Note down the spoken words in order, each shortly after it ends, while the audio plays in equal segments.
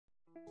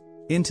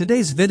In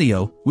today's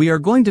video, we are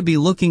going to be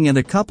looking at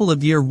a couple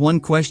of Year 1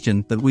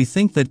 questions that we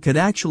think that could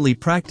actually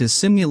practice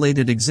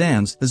simulated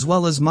exams as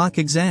well as mock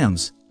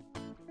exams.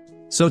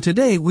 So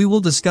today we will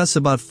discuss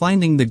about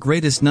finding the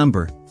greatest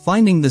number,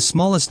 finding the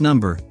smallest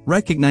number,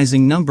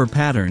 recognizing number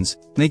patterns,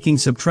 making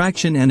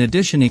subtraction and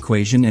addition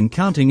equation and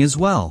counting as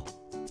well.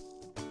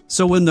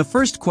 So in the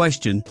first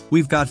question,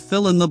 we've got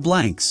fill in the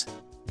blanks.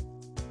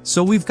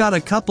 So we've got a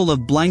couple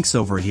of blanks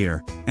over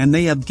here, and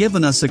they have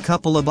given us a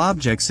couple of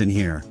objects in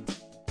here.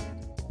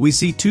 We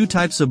see two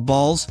types of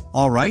balls,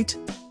 alright?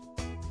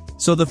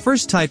 So the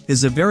first type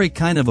is a very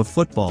kind of a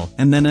football,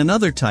 and then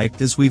another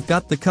type is we've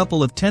got the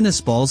couple of tennis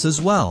balls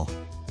as well.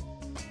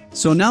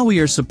 So now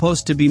we are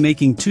supposed to be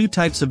making two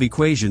types of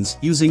equations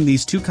using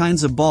these two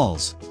kinds of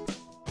balls.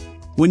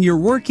 When you're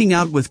working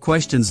out with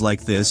questions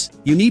like this,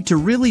 you need to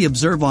really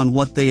observe on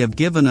what they have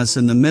given us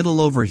in the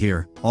middle over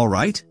here,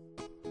 alright?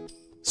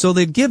 So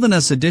they've given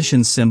us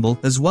addition symbol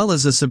as well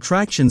as a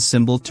subtraction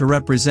symbol to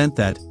represent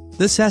that.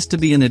 This has to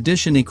be an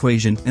addition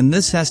equation and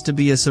this has to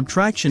be a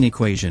subtraction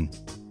equation.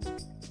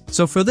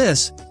 So for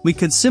this, we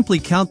could simply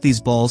count these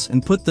balls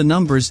and put the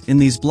numbers in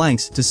these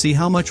blanks to see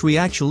how much we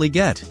actually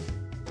get.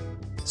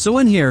 So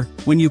in here,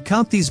 when you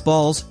count these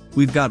balls,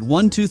 we've got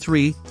 1, 2,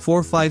 3,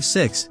 4, 5,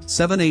 6,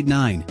 7, 8,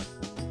 9.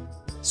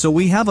 So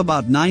we have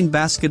about 9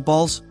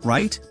 basketballs,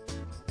 right?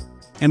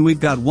 And we've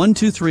got 1,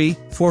 2, 3,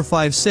 4,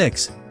 5,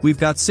 6, we've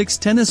got 6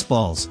 tennis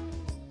balls.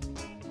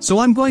 So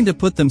I'm going to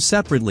put them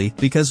separately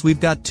because we've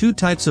got two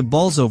types of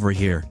balls over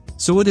here,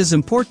 so it is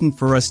important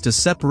for us to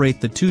separate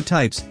the two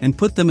types and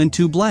put them in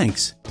two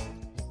blanks.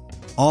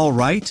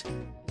 Alright?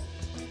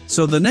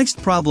 So the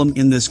next problem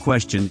in this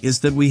question is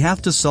that we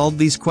have to solve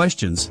these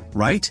questions,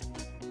 right?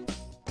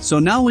 So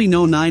now we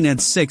know 9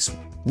 adds 6,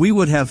 we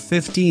would have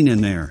 15 in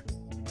there.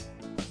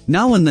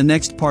 Now in the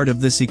next part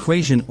of this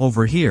equation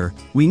over here,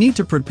 we need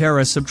to prepare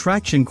a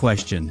subtraction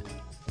question.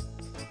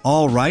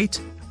 Alright?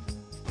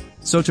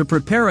 So to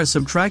prepare a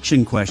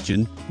subtraction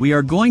question, we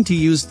are going to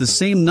use the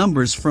same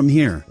numbers from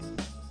here.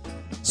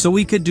 So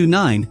we could do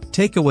 9,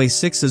 take away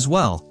 6 as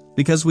well,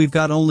 because we've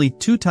got only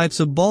two types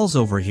of balls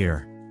over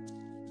here.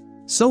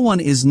 So one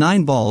is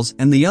 9 balls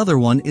and the other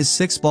one is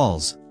 6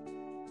 balls.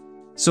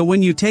 So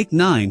when you take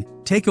 9,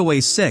 take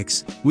away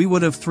 6, we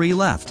would have 3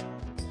 left.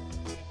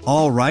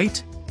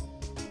 Alright?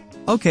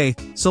 Okay,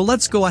 so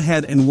let's go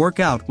ahead and work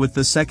out with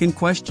the second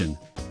question.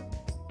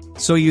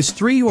 So use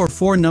 3 or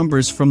 4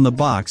 numbers from the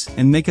box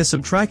and make a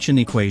subtraction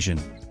equation.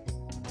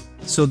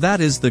 So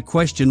that is the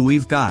question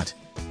we've got.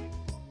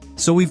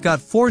 So we've got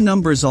 4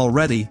 numbers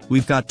already,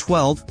 we've got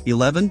 12,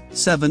 11,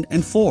 7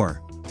 and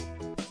 4.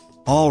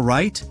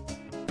 Alright?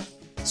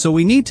 So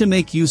we need to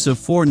make use of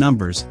 4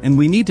 numbers and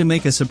we need to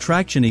make a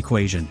subtraction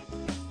equation.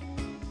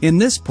 In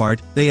this part,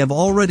 they have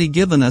already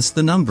given us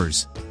the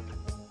numbers.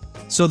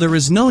 So there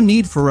is no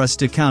need for us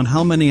to count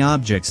how many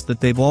objects that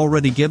they've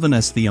already given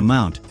us the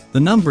amount, the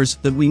numbers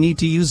that we need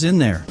to use in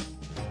there.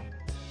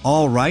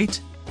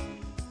 Alright?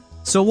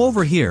 So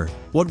over here,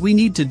 what we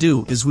need to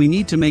do is we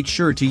need to make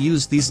sure to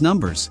use these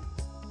numbers.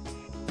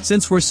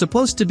 Since we're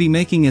supposed to be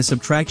making a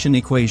subtraction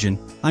equation,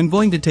 I'm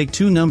going to take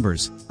 2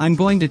 numbers, I'm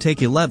going to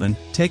take 11,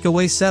 take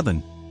away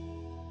 7.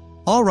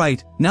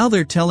 Alright, now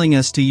they're telling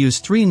us to use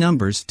 3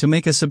 numbers to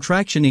make a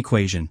subtraction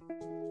equation.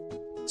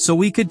 So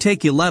we could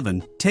take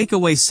 11, take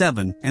away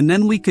 7, and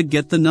then we could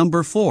get the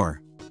number 4.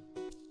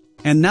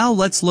 And now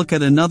let's look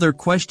at another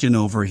question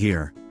over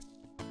here.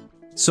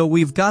 So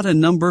we've got a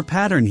number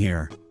pattern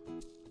here.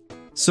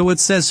 So it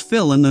says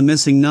fill in the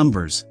missing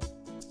numbers.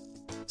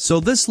 So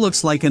this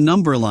looks like a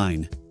number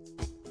line.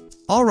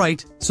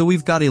 Alright, so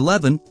we've got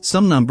 11,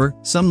 some number,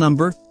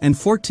 and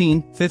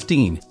 14,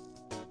 15.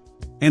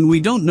 And we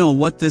don't know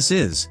what this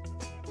is.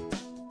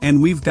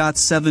 And we've got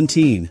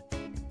 17.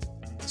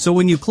 So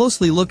when you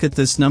closely look at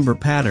this number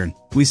pattern,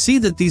 we see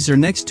that these are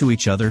next to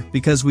each other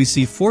because we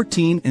see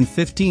 14 and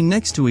 15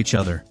 next to each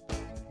other.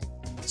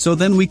 So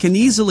then we can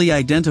easily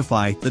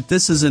identify that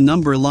this is a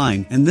number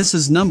line and this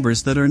is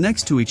numbers that are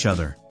next to each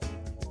other.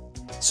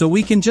 So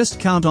we can just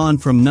count on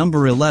from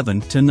number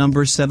 11 to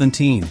number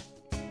 17.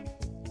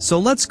 So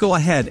let's go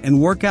ahead and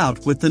work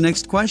out with the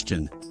next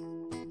question.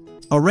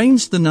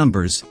 Arrange the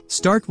numbers,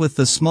 start with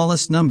the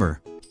smallest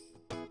number.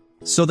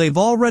 So they've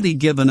already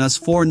given us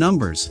 4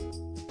 numbers.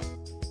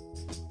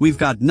 We've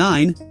got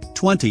 9,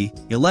 20,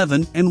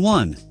 11, and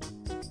 1.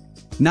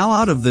 Now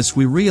out of this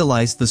we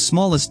realize the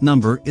smallest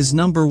number is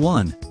number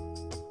 1.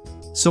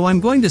 So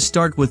I'm going to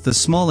start with the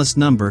smallest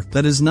number,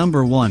 that is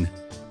number 1.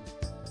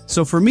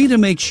 So for me to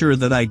make sure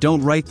that I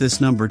don't write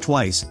this number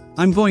twice,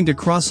 I'm going to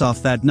cross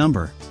off that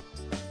number.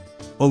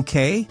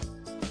 Okay?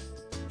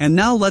 And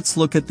now let's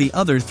look at the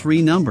other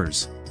 3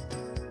 numbers.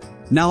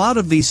 Now out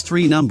of these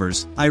 3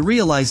 numbers, I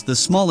realize the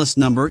smallest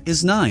number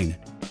is 9.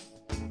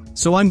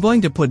 So I'm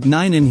going to put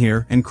 9 in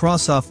here and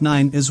cross off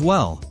 9 as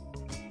well.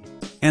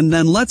 And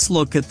then let's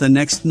look at the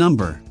next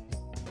number.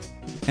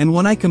 And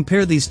when I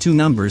compare these two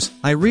numbers,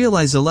 I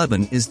realize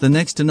 11 is the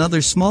next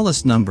another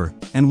smallest number,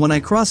 and when I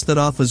cross that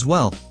off as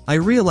well, I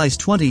realize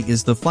 20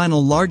 is the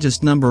final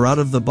largest number out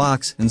of the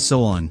box and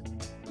so on.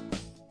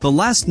 The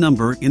last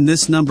number in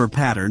this number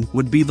pattern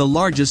would be the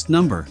largest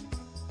number.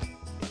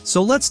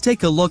 So let's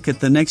take a look at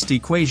the next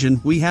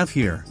equation we have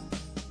here.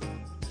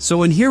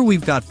 So in here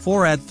we've got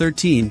 4 add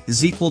 13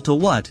 is equal to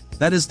what?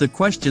 That is the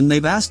question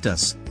they've asked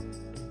us.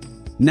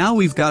 Now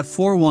we've got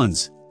 4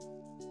 ones.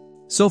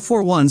 So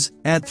 4 ones,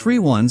 add 3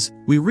 ones,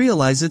 we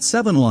realize it's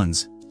 7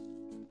 ones.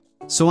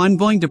 So I'm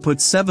going to put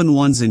 7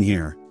 ones in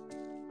here.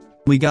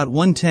 We got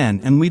 1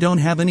 10 and we don't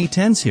have any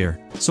 10s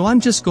here, so I'm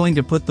just going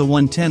to put the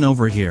 1 10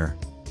 over here.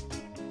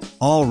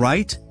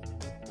 Alright.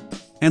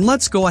 And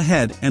let's go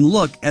ahead and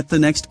look at the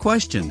next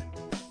question.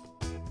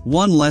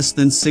 1 less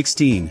than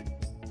 16.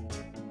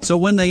 So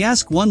when they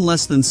ask 1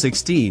 less than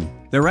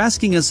 16, they're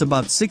asking us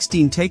about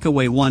 16 take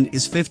away 1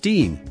 is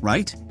 15,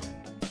 right?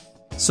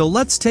 So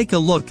let's take a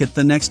look at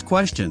the next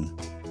question.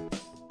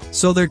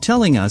 So they're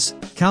telling us,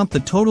 count the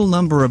total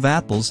number of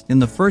apples in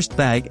the first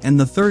bag and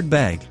the third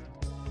bag.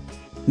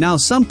 Now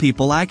some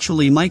people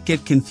actually might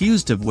get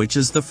confused of which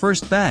is the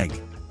first bag.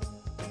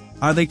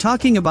 Are they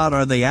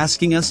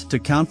asking us to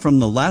count from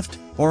the left,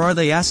 or are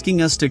they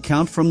asking us to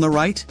count from the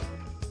right?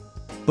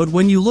 But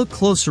when you look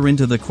closer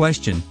into the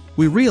question,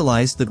 we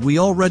realize that we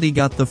already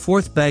got the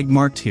fourth bag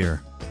marked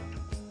here.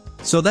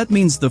 So that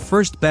means the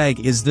first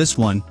bag is this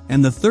one,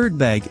 and the third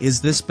bag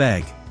is this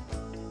bag.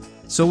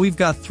 So we've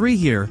got 3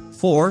 here,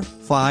 4,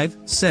 5,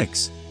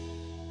 6.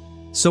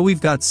 So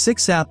we've got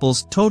 6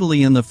 apples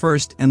totally in the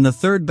first and the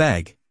third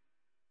bag.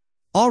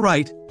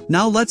 Alright,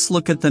 now let's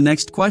look at the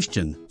next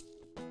question.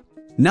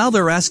 Now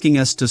they're asking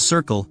us to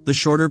circle the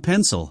shorter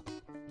pencil.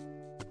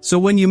 So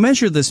when you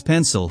measure this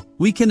pencil,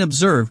 we can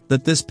observe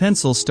that this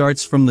pencil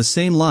starts from the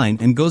same line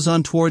and goes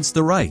on towards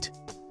the right.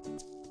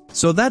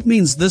 So that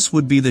means this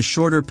would be the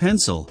shorter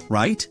pencil,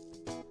 right?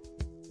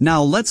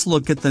 Now let's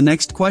look at the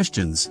next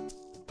questions.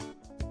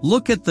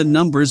 Look at the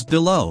numbers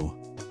below.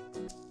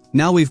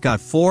 Now we've got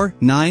 4,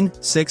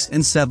 9, 6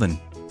 and 7.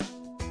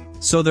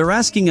 So they're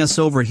asking us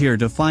over here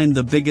to find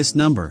the biggest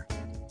number.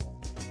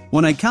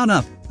 When I count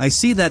up, I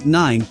see that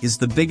 9 is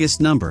the biggest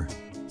number.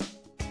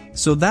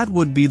 So that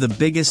would be the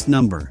biggest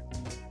number.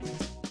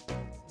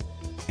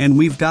 And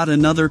we've got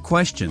another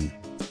question.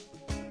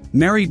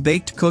 Mary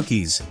baked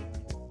cookies.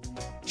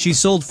 She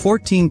sold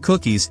 14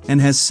 cookies and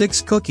has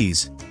 6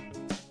 cookies.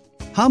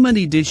 How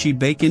many did she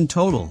bake in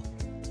total?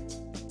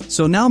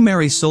 So now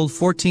Mary sold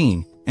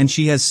 14, and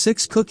she has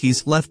 6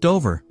 cookies left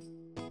over.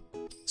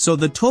 So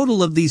the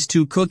total of these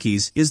 2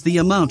 cookies is the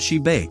amount she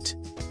baked.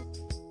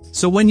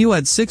 So when you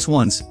add 6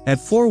 ones, add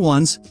 4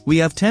 ones, we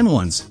have 10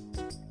 ones.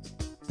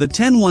 The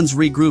 10 ones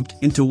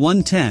regrouped into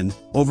 1 10,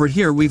 over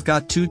here we've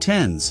got 2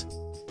 10s.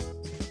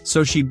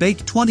 So she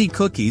baked 20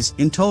 cookies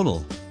in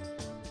total.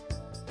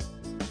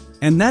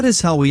 And that is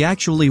how we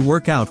actually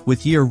work out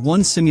with Year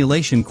 1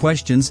 simulation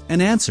questions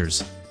and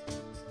answers.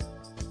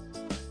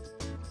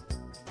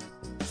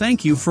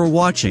 Thank you for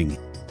watching.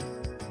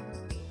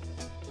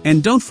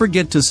 And don't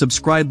forget to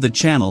subscribe the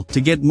channel to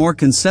get more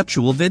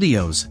conceptual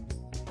videos.